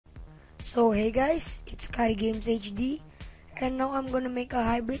So hey guys, it's Kari Games HD, and now I'm gonna make a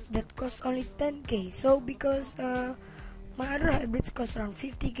hybrid that costs only 10k. So because my other hybrids cost around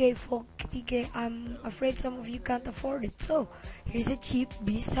 50k, 40k, I'm afraid some of you can't afford it. So here's a cheap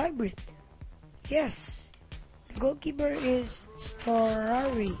beast hybrid. Yes, the goalkeeper is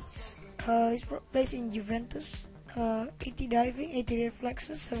Storari. He's placed in Juventus. 80 diving, 80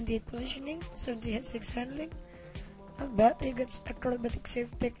 reflexes, 78 positioning, 76 handling. Not bad. He gets acrobatic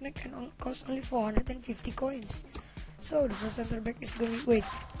save technique and costs only 450 coins. So the first center back is gonna be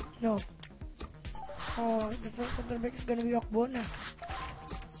the first center back is gonna be Okbona.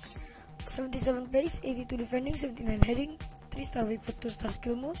 77 pace, 82 defending, 79 heading, 3-star weak foot, 2-star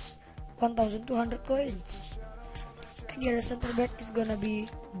skill moves, 1200 coins. And the other center back is gonna be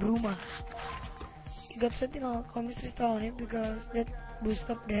Bruma. He got Sentinel chemistry star on him because that boosts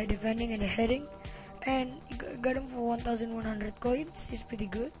up the defending and the heading, and he got him for 1100 coins. He's pretty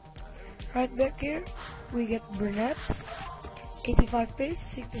good. Right back here we get Burnett, 85 pace,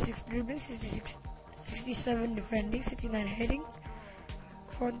 66 dribbling, 67 defending, 69 heading,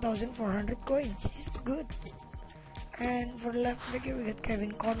 4400 coins. He's good. And for the left back here we get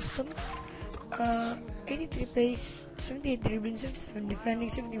Kevin Constant, 83 pace, 78 dribbling, 77 defending,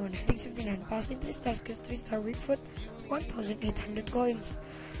 71 heading, 79 passing, 3-star skills, 3-star weak foot, 1800 coins.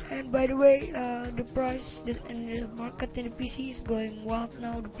 And by the way, the price in the market in the PC is going wild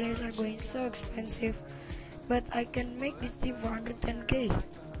now. The players are going so expensive, but I can make this team for 110k.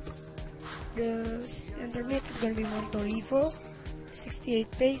 The internet is going to be Montolivo,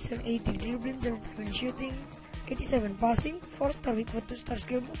 68 pace, 80 dribbling, 77 shooting, 87 passing, 4-star weak foot, 2-star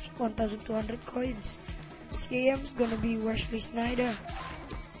skill moves, 1200 coins. CAM is gonna be Wesley Sneijder,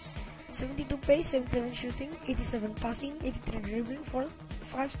 72 pace, 77 shooting, 87 passing, 83 dribbling,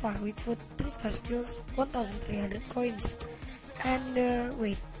 5-star weak foot, 3-star skills, 1300 coins. And the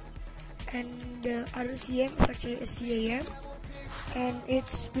other CM is actually a CAM, and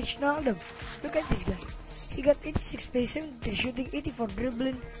it's Wijnaldum. Look at this guy. He got 86 pace, 73 shooting, 84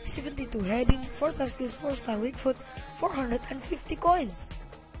 dribbling, 72 heading, 4-star skills, 4-star weak foot, 450 coins.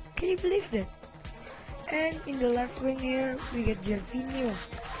 Can you believe that? And in the left wing here, we get Gervinho,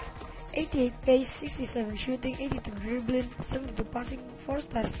 88 pace, 67 shooting, 82 dribbling, 72 passing,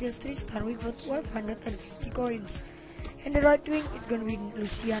 4-star skills, 3-star weak foot, 550 coins. And the right wing is going to be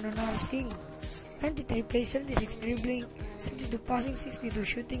Luciano Narsingh, 93 pace, 76 dribbling, 72 passing, 62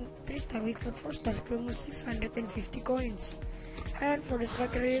 shooting, 3-star weak foot, 4-star skill moves, 650 coins. And for the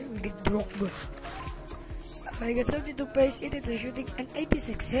striker here, we get Drogba. I got 72 pace, 83 shooting, and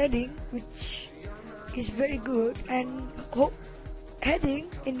 86 heading, which is very good. And heading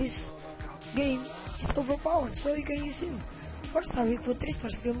in this game is overpowered, so you can use him. 4-star weak foot, 3-star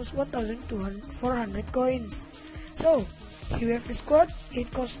skill moves, 400 coins. So here we have the squad.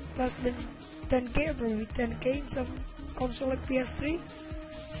 It costs less than 10k or probably 10k in some console like PS3.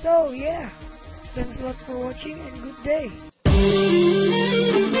 So yeah, thanks a lot for watching and good day.